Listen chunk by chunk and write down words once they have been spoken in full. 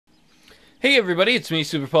Hey everybody, it's me,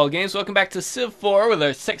 Super Games. Welcome back to Civ 4 with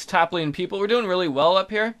our 6 top-lane people. We're doing really well up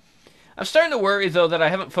here. I'm starting to worry, though, that I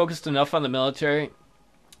haven't focused enough on the military.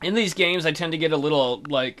 In these games, I tend to get a little,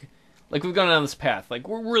 like we've gone down this path. Like,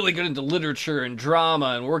 we're really good into literature and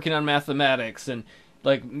drama and working on mathematics and,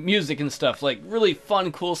 like, music and stuff. Like, really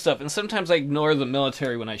fun, cool stuff. And sometimes I ignore the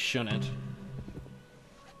military when I shouldn't.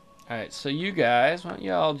 Alright, so you guys, why don't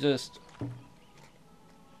y'all just...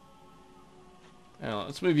 Oh,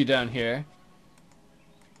 let's move you down here.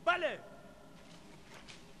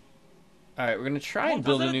 Alright, we're going to try and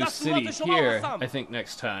build a new city here, I think,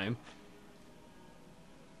 next time.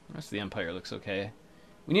 The rest of the Empire looks okay.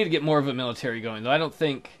 We need to get more of a military going, though. I don't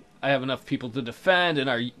think I have enough people to defend, and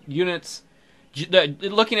our units...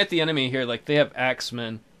 Looking at the enemy here, like, they have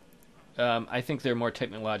axemen. I think they're more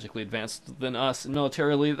technologically advanced than us, and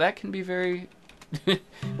militarily, that can be very...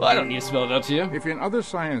 Well, I don't need to spell it out to you. If in other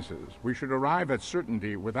sciences we should arrive at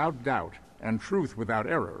certainty without doubt and truth without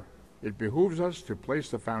error, it behooves us to place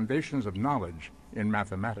the foundations of knowledge in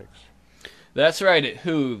mathematics. That's right, it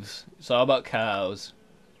hooves. It's all about cows.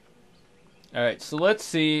 Alright, so let's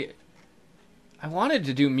see. I wanted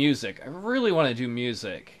to do music. I really want to do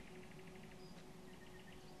music.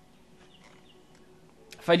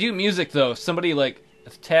 If I do music, though, if somebody, like,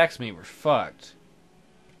 attacks me, we're fucked.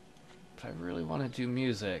 I really want to do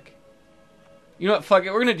music. You know what? Fuck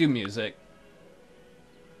it. We're gonna do music.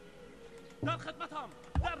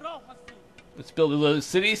 Let's build a little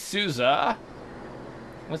city, Susa.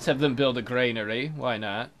 Let's have them build a granary. Why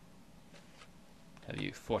not? Have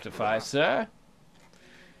you fortify, sir?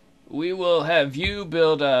 We will have you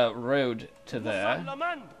build a road to there.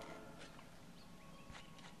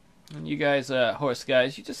 And you guys, horse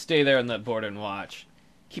guys, you just stay there on the border and watch.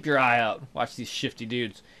 Keep your eye out. Watch these shifty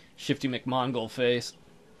dudes. Shifty McMongol face.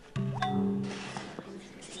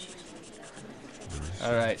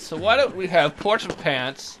 Alright, so why don't we have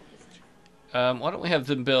Port-au-Prince? Why don't we have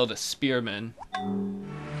them build a spearman?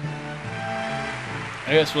 I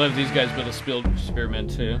guess we'll have these guys build a spearman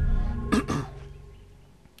too.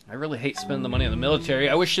 I really hate spending the money on the military.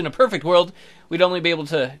 I wish in a perfect world we'd only have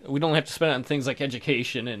to spend it on things like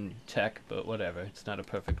education and tech, but whatever. It's not a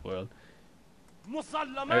perfect world.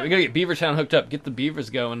 Alright, we gotta get Beavertown hooked up. Get the beavers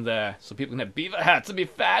going there so people can have beaver hats and be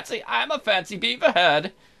fancy. I'm a fancy beaver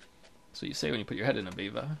head. That's what you say when you put your head in a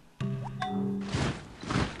beaver.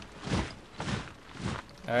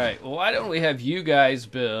 Alright, well, why don't we have you guys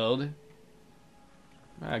build...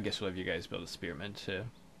 I guess we'll have you guys build a spearman too.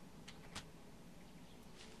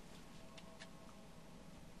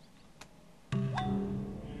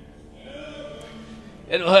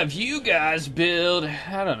 And we'll have you guys build,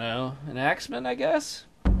 I don't know, an axeman, I guess?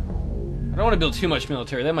 I don't want to build too much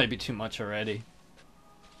military. That might be too much already.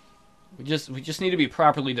 We just need to be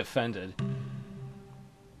properly defended.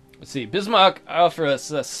 Let's see. Bismarck offer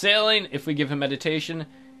us sailing if we give him meditation.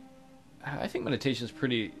 I think meditation is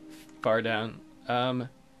pretty far down.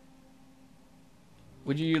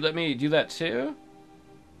 Would you let me do that too?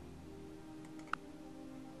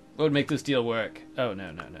 What would make this deal work? Oh,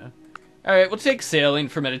 no. Alright, we'll take sailing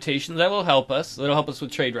for meditation. That will help us. That'll help us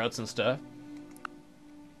with trade routes and stuff.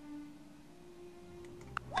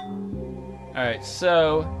 Alright,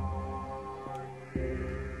 so...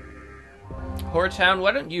 Hortown,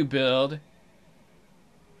 why don't you build...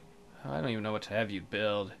 I don't even know what to have you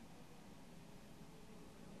build.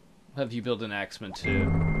 I'll have you build an axeman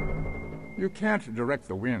too. You can't direct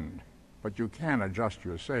the wind, but you can adjust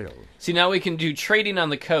your sails. See, now we can do trading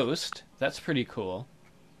on the coast. That's pretty cool.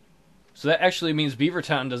 So that actually means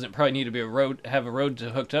Beavertown doesn't probably need to be have a road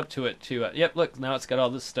hooked up to it to... yep, look, now it's got all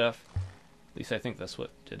this stuff. At least I think that's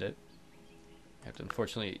what did it. I have to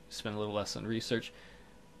unfortunately spend a little less on research.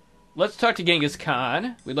 Let's talk to Genghis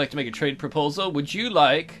Khan. We'd like to make a trade proposal. Would you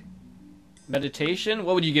like meditation?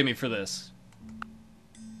 What would you give me for this?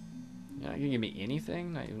 You're not gonna give me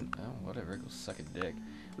anything? Not even... oh, whatever. Go suck a dick.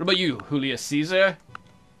 What about you, Julius Caesar?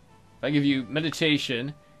 If I give you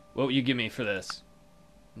meditation, what would you give me for this?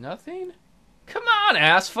 Nothing? Come on,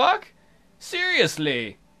 ass fuck!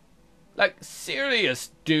 Seriously! Like,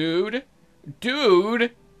 serious, dude!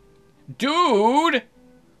 Dude!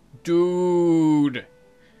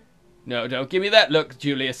 No, don't give me that look,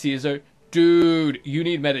 Julius Caesar. Dude, you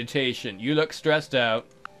need meditation. You look stressed out.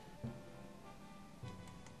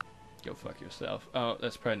 Go fuck yourself. Oh,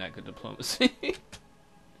 that's probably not good diplomacy.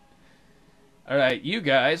 Alright, you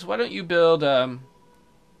guys, why don't you build, why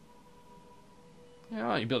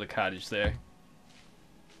don't you build a cottage there?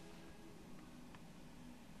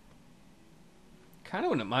 Kind of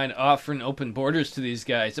wouldn't mind offering open borders to these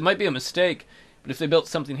guys. It might be a mistake, but if they built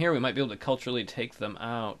something here, we might be able to culturally take them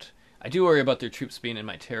out. I do worry about their troops being in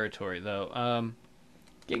my territory, though.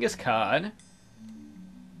 Genghis Khan.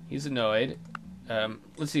 He's annoyed.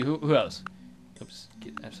 Let's see, who else? Oops,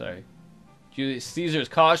 I'm sorry. Julius Caesar is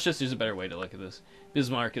cautious. There's a better way to look at this.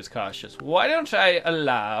 Bismarck is cautious. Why don't I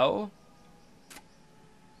allow...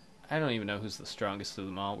 I don't even know who's the strongest of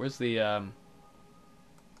them all. Where's the,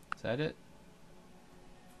 Is that it?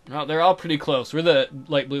 No, they're all pretty close. We're the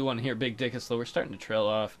light blue one here, Big Dickus, though. We're starting to trail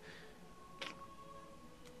off.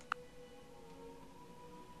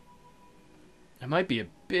 It might be a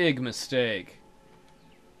big mistake.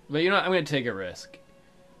 But you know what? I'm going to take a risk.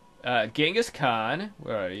 Genghis Khan,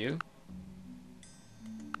 where are you?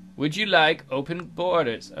 Would you like open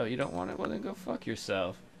borders? Oh, you don't want it? Well, then go fuck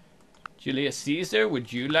yourself. Julius Caesar,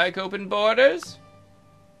 would you like open borders?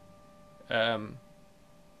 Will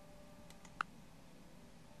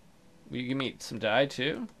you give me some dye,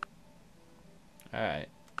 too? Alright.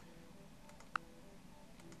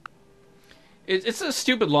 It's a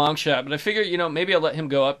stupid long shot, but I figure, you know, maybe I'll let him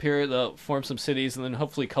go up here, they'll form some cities, and then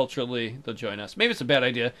hopefully culturally they'll join us. Maybe it's a bad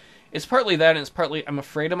idea. It's partly that, and it's partly I'm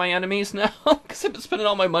afraid of my enemies now, because I've been spending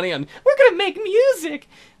all my money on, we're gonna make music!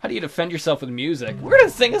 How do you defend yourself with music? We're gonna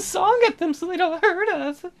sing a song at them so they don't hurt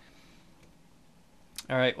us!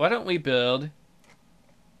 Alright, why don't we build...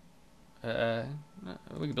 we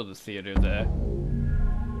can build a theater there.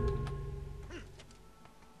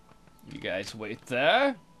 You guys wait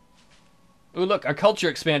there. Ooh, look, our culture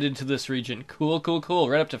expanded into this region. Cool, cool, cool.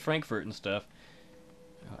 Right up to Frankfurt and stuff.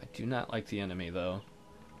 Oh, I do not like the enemy, though.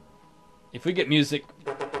 If we get music...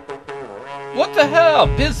 What the hell?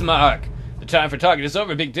 Bismarck! The time for talking is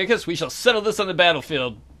over, Big Dickus. We shall settle this on the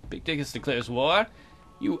battlefield. Big Dickus declares war.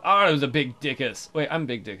 You are the Big Dickus. Wait, I'm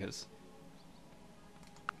Big Dickus.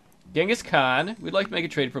 Genghis Khan, we'd like to make a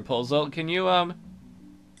trade proposal. Can you,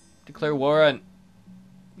 declare war on...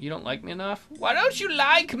 You don't like me enough? Why don't you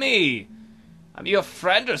like me? I'm your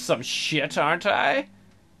friend or some shit, aren't I?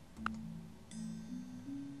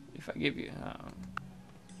 If I give you... Oh.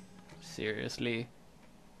 Seriously?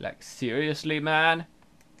 Like, seriously, man?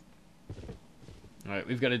 Alright,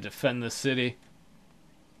 we've got to defend the city.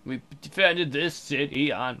 We've defended this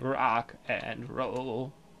city on rock and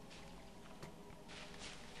roll.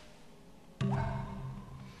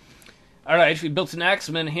 Alright, we built an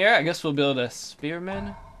axeman here. I guess we'll build a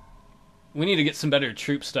spearman. We need to get some better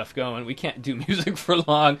troop stuff going. We can't do music for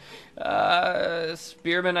long.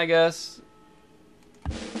 Spearman, I guess.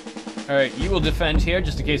 Alright, you will defend here,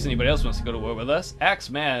 just in case anybody else wants to go to war with us.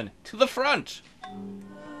 Axeman, to the front!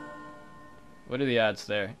 What are the odds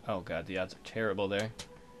there? Oh god, the odds are terrible there.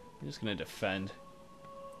 I'm just gonna defend.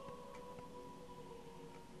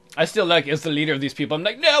 I still like, as the leader of these people, I'm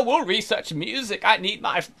like, no, we'll research music. I need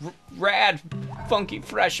my rad, funky,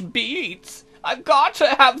 fresh beats. I've got to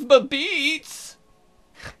have the beats.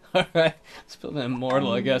 Alright, let's build an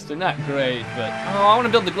immortal, I guess. They're not great, but... Oh, I want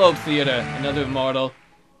to build the Globe Theater. Another immortal.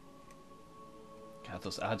 God,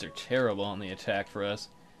 those odds are terrible on the attack for us.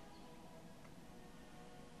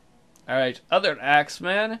 Alright, other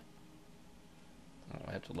Axeman. Oh,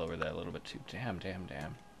 I have to lower that a little bit too. Damn, damn,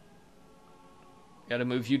 damn. Gotta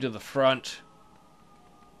move you to the front.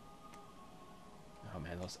 Oh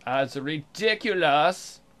man, those odds are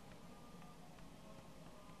ridiculous.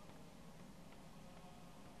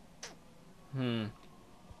 Alright,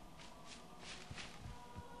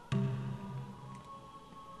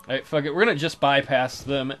 fuck it. We're gonna just bypass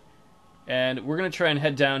them. And we're gonna try and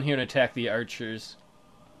head down here and attack the archers.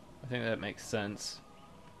 I think that makes sense.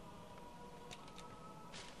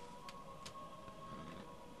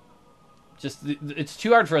 Just, it's too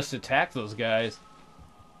hard for us to attack those guys.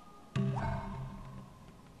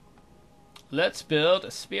 Let's build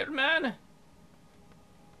a spearman.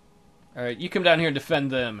 Alright, you come down here and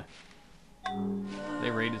defend them. They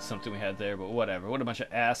raided something we had there, but whatever. What a bunch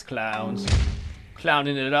of ass clowns.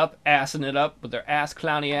 Clowning it up, assing it up with their ass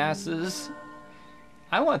clowny asses.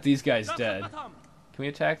 I want these guys dead. Can we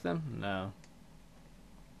attack them? No.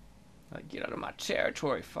 Like, get out of my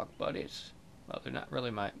territory, fuck buddies. Well, they're not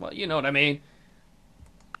really my... Well, you know what I mean.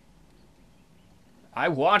 I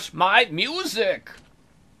want my music!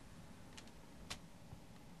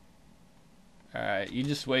 Alright, you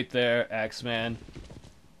just wait there, Axeman.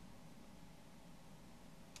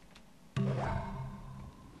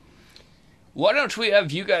 Why don't we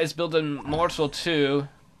have you guys build an immortal too?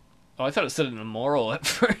 Oh, I thought it said an immoral at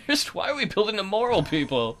first. Why are we building immoral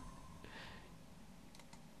people?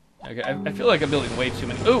 Okay, I feel like I'm building way too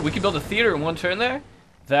many. Oh, we can build a theater in one turn there?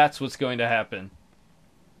 That's what's going to happen.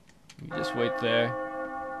 You just wait there.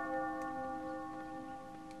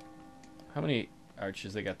 How many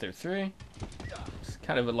archers they got there? 3? It's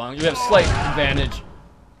kind of a long... You have a slight advantage.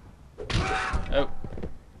 Oh.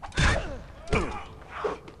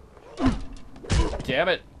 Damn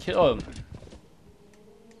it. Kill him.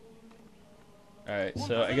 Alright,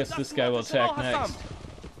 so I guess this guy will attack next.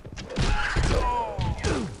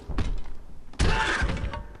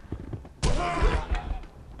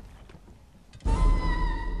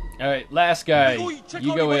 Alright, last guy.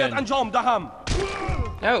 You go in.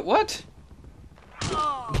 Oh, what?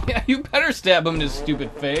 Yeah, you better stab him in his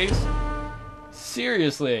stupid face.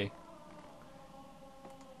 Seriously.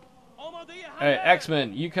 Alright,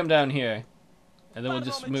 X-Men, you come down here. And then we'll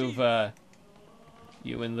just move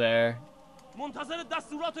you in there.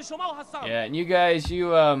 Yeah, and you guys,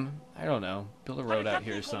 you, I don't know, build a road out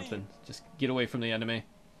here or something. Just get away from the enemy.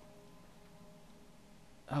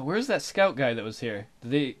 Oh, where's that scout guy that was here?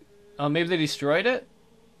 Did they, oh, maybe they destroyed it?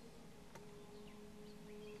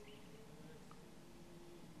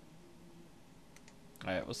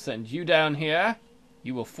 Alright, we'll send you down here.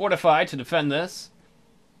 You will fortify to defend this.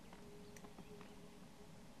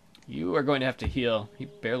 You are going to have to heal. He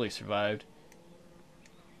barely survived.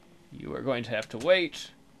 You are going to have to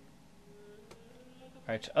wait.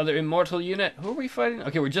 Alright, other immortal unit. Who are we fighting?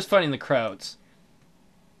 Okay, we're just fighting the crowds.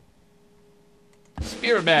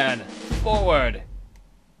 Spearman, forward.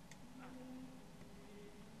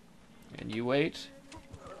 And you wait.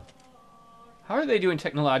 How are they doing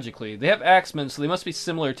technologically? They have axemen, so they must be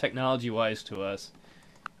similar technology-wise to us.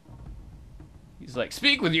 He's like,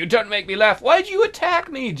 speak with you, don't make me laugh. Why'd you attack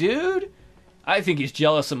me, dude? I think he's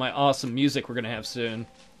jealous of my awesome music we're gonna have soon.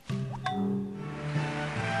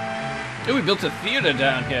 Oh, we built a theater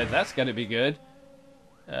down here. That's gotta be good.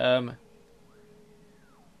 I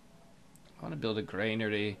want to build a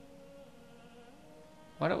granary.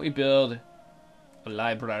 Why don't we build a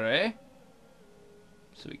library?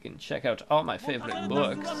 So we can check out all my favorite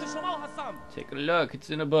books. Take a look, it's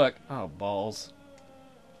in a book. Oh, balls.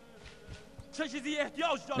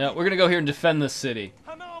 No, we're gonna go here and defend this city.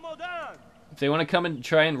 If they want to come and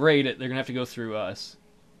try and raid it, they're gonna have to go through us.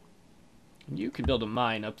 You can build a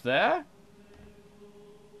mine up there.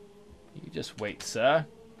 You just wait, sir.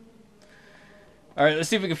 Alright, let's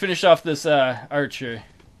see if we can finish off this archer.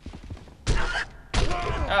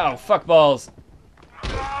 Oh, fuck balls.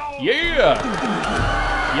 Yeah!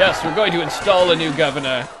 Yes, we're going to install a new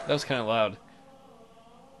governor. That was kind of loud.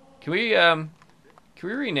 Can we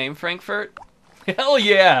rename Frankfurt? Hell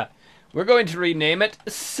yeah! We're going to rename it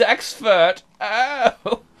Sexfurt.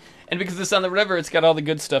 Oh! And because it's on the river, it's got all the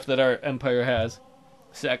good stuff that our empire has.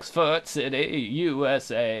 Sexfurt City,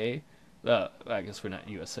 USA. I guess we're not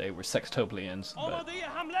USA, we're Sextoplians. But...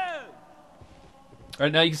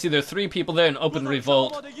 Right now you can see there are 3 people there in open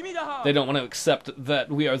revolt. They don't want to accept that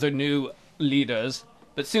we are their new leaders.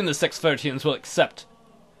 But soon the Sexfurtians will accept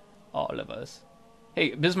all of us.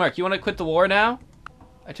 Hey, Bismarck, you want to quit the war now?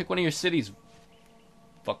 I took one of your cities,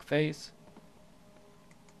 fuckface.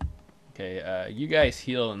 Okay, you guys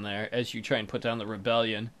heal in there as you try and put down the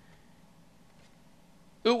rebellion.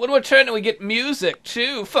 Ooh, when we're turning, we get music,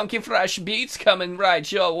 too. Funky fresh beats coming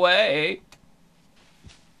right your way.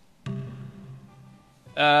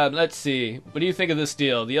 Let's see. What do you think of this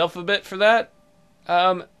deal? The alphabet for that?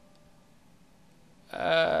 Care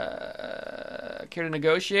to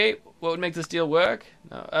negotiate? What would make this deal work?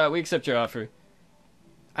 No, we accept your offer.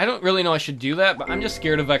 I don't really know I should do that, but I'm just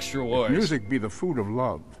scared of extra wars. If music be the food of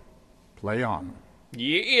love, play on.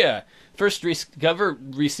 Yeah! First discover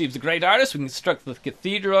receives a great artist, we can construct the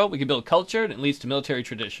cathedral, we can build culture, and it leads to military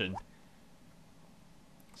tradition.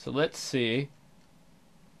 So let's see.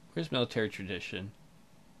 Where's military tradition?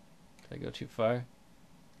 Did I go too far?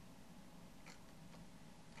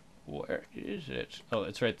 Where is it? Oh,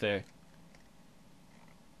 it's right there.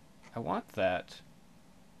 I want that.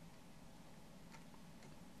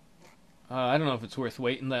 I don't know if it's worth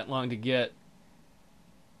waiting that long to get.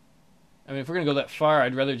 I mean, if we're going to go that far,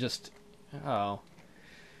 I'd rather just... Oh.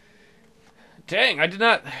 Dang, I did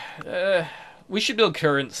not... we should build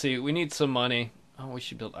currency. We need some money. Oh, we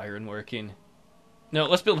should build ironworking. No,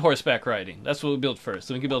 let's build horseback riding. That's what we'll build first.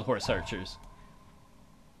 Then we can build horse archers.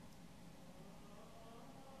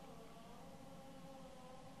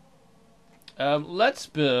 Let's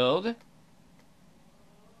build...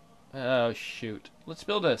 Oh, shoot. Let's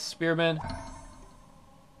build a spearman.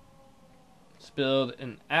 Let's build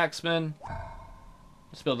an axeman.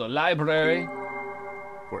 Let's build a library.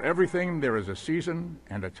 For everything there is a season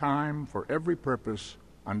and a time for every purpose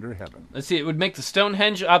under heaven. Let's see, it would make the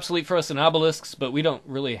Stonehenge obsolete for us in obelisks, but we don't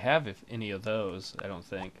really have any of those, I don't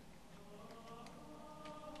think.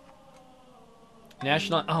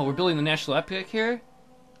 National... Oh, we're building the national epic here?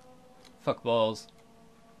 Fuck balls.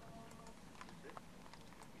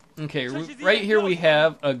 Okay, right here we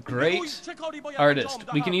have a great artist.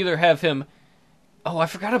 We can either have him... Oh, I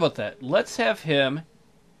forgot about that. Let's have him...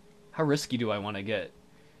 How risky do I want to get?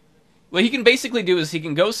 What he can basically do is he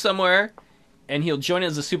can go somewhere and he'll join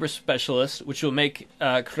as a super specialist, which will make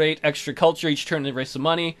create extra culture each turn to raise some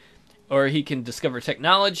money, or he can discover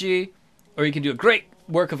technology, or he can do a great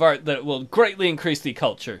work of art that will greatly increase the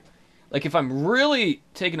culture. Like, if I'm really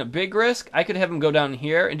taking a big risk, I could have him go down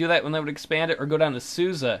here and do that when I would expand it, or go down to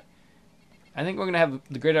Susa. I think we're going to have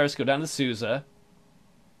the great artist go down to Susa.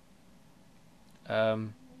 I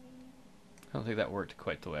don't think that worked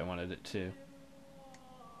quite the way I wanted it to.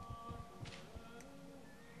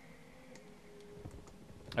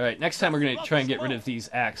 Alright, next time we're going to try and get rid of these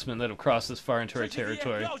axemen that have crossed this far into our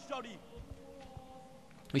territory.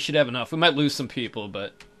 We should have enough. We might lose some people,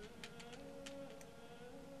 but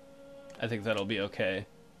I think that'll be okay.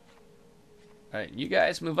 Alright, you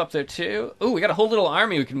guys move up there too. Ooh, we got a whole little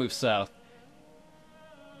army we can move south.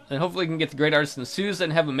 And hopefully we can get the great artist in Susa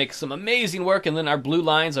and have him make some amazing work, and then our blue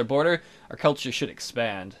lines, our border, our culture should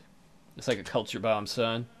expand. It's like a culture bomb,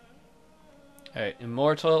 son. Alright,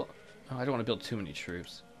 immortal. Oh, I don't want to build too many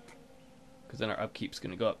troops, because then our upkeep's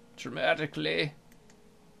going to go up dramatically.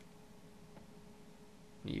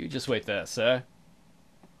 You just wait there, sir.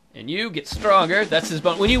 And you get stronger. That's his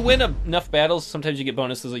bonus. When you win enough battles, sometimes you get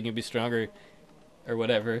bonuses like you can be stronger or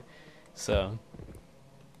whatever. So...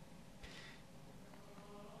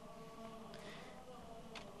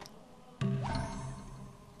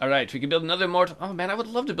 Alright, we can build another immortal... Oh man, I would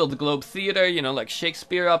love to build the Globe Theater, you know, like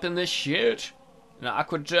Shakespeare up in this shit. An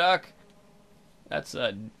aqueduct. That's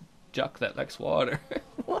a duck that likes water.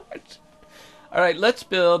 What? Alright, let's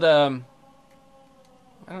build, I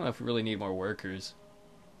don't know if we really need more workers.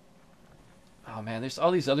 Oh man, there's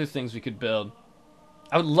all these other things we could build.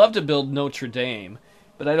 I would love to build Notre Dame,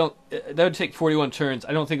 but I don't... That would take 41 turns.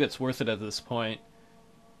 I don't think that's worth it at this point.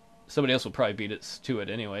 Somebody else will probably beat us to it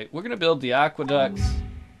anyway. We're going to build the aqueducts.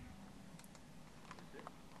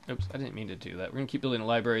 Oops, I didn't mean to do that. We're going to keep building a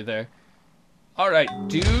library there. Alright,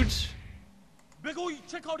 dude. How do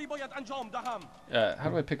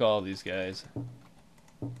I pick all these guys?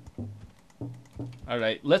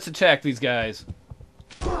 Alright, let's attack these guys.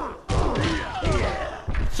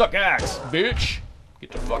 Suck axe, bitch!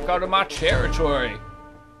 Get the fuck out of my territory.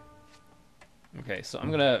 Okay, so I'm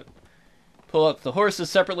gonna pull up the horses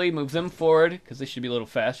separately, move them forward, because they should be a little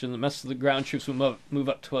faster, and the rest of the ground troops will move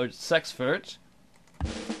up towards Sexfort.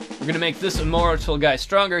 We're gonna make this immortal guy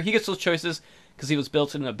stronger. He gets those choices because he was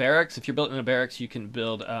built in a barracks. If you're built in a barracks, you can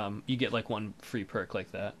build, you get like one free perk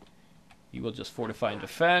like that. You will just fortify and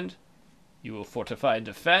defend. You will fortify and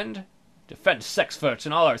defend. Defend Sexfort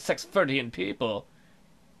and all our Sexfortian people.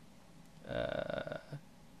 I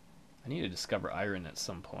need to discover iron at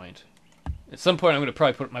some point. At some point, I'm going to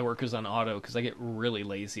probably put my workers on auto because I get really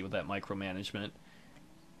lazy with that micromanagement.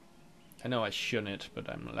 I know I shouldn't, but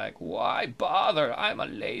I'm like, why bother? I'm a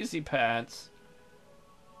lazy pants.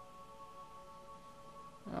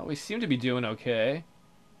 Well, we seem to be doing okay.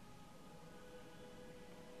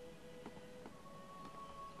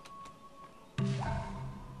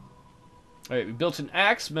 Alright, we built an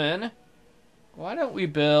axeman. Why don't we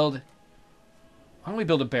build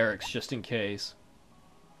a barracks just in case?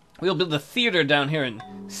 We'll build a theater down here in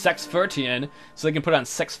Sexfortian so they can put on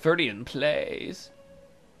Sexfortian plays.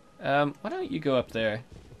 Why don't you go up there?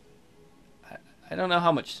 I don't know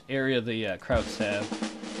how much area the Krauts have.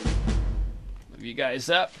 Move you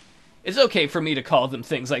guys up. It's okay for me to call them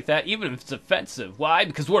things like that, even if it's offensive. Why?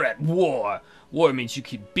 Because we're at war. War means you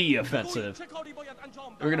can be offensive.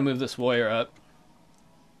 We're gonna move this warrior up.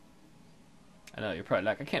 I know, you're probably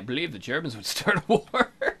like, I can't believe the Germans would start a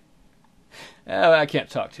war. I can't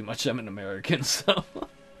talk too much, I'm an American, so...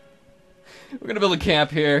 We're gonna build a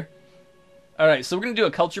camp here. Alright, so we're gonna do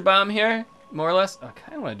a culture bomb here, more or less. Oh, I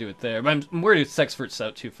kinda wanna do it there, but I'm worried if Sexfort's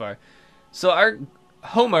out too far. So our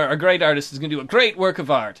Homer, our great artist, is gonna do a great work of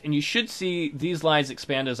art, and you should see these lines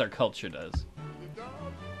expand as our culture does.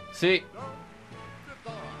 See?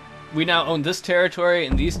 We now own this territory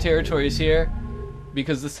and these territories here,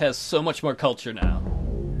 because this has so much more culture now.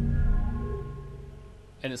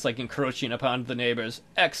 And it's like encroaching upon the neighbors.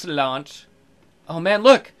 Excellent. Oh man,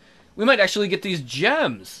 look! We might actually get these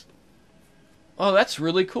gems! Oh, that's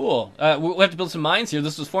really cool. We'll have to build some mines here.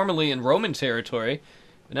 This was formerly in Roman territory,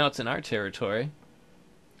 but now it's in our territory.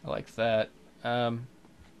 I like that. We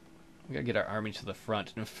gotta get our army to the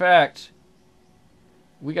front. In fact,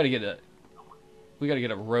 we gotta get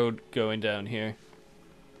a road going down here.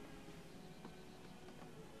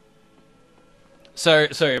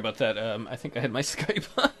 Sorry about that. I think I had my Skype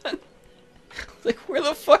on. Like, where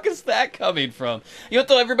the fuck is that coming from? You know what,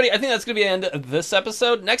 though, everybody? I think that's going to be the end of this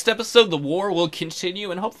episode. Next episode, the war will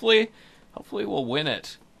continue, and hopefully we'll win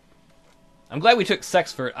it. I'm glad we took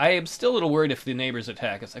sex for it. I am still a little worried if the neighbors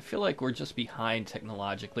attack us. I feel like we're just behind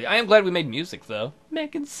technologically. I am glad we made music, though.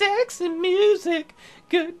 Making sex and music.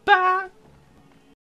 Goodbye.